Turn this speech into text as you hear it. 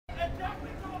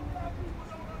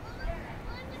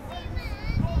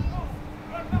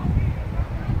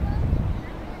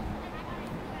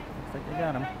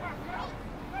got him.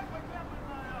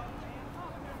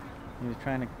 He was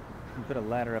trying to put a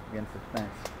ladder up against the fence.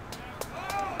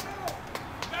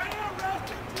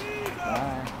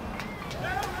 Bye.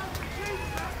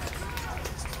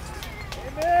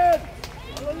 Amen.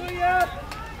 Hallelujah.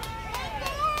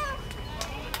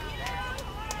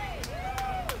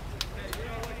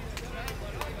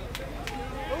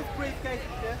 Whose briefcase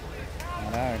is this?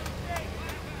 Not ours.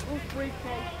 Whose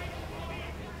briefcase?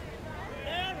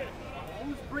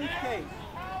 Whose briefcase?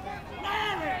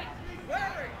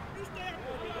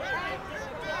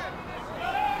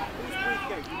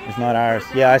 It's not ours.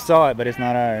 Yeah, I saw it, but it's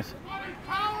not ours.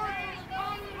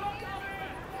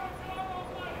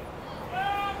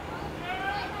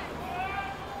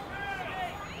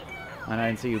 And I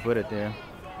didn't see who put it there.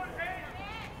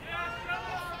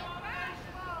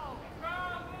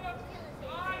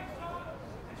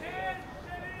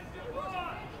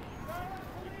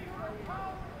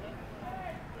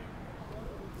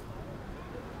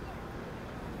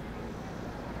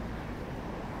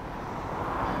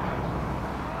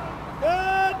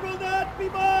 God will not be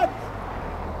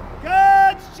mocked.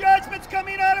 God's judgment's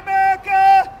coming on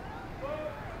America.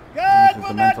 God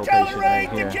will not tolerate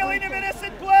the killing of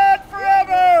innocent blood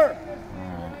forever.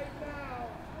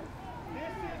 This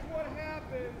is what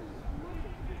happens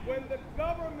when the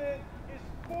government is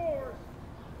forced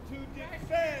to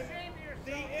defend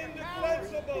the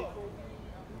indefensible.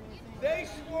 They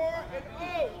swore an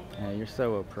oath Yeah, you're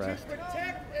so oppressed. to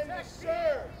protect and to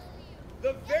serve.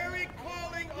 The very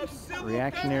calling of civil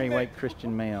Reactionary government white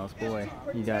Christian males. Boy,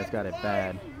 you guys got it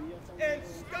bad. and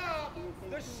stop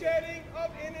the shedding of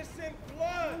innocent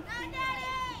blood.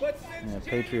 But since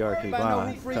Patriarchy. January Wow,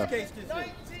 Whose that's briefcase tough. is this?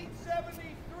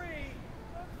 1973,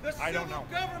 the I don't civil know.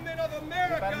 government of If I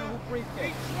America know who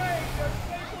briefcase. betrayed their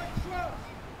sacred trust.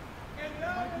 And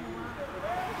now they use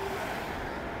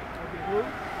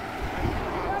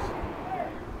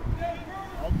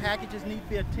All packages need to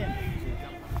be attended.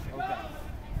 Okay.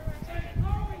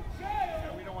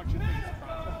 We don't want you to think it's a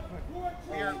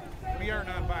problem. We are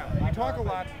nonviolent. We talk a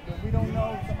lot, But we don't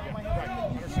know. Somebody might right? have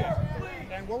to Understand?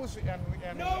 And what was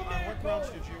and on what grounds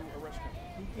did you arrest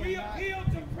him? We appeal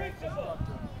to principle.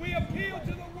 We appeal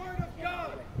to the word of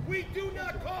God. We do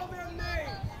not call their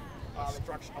names.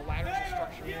 A ladder is a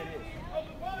structure. It is.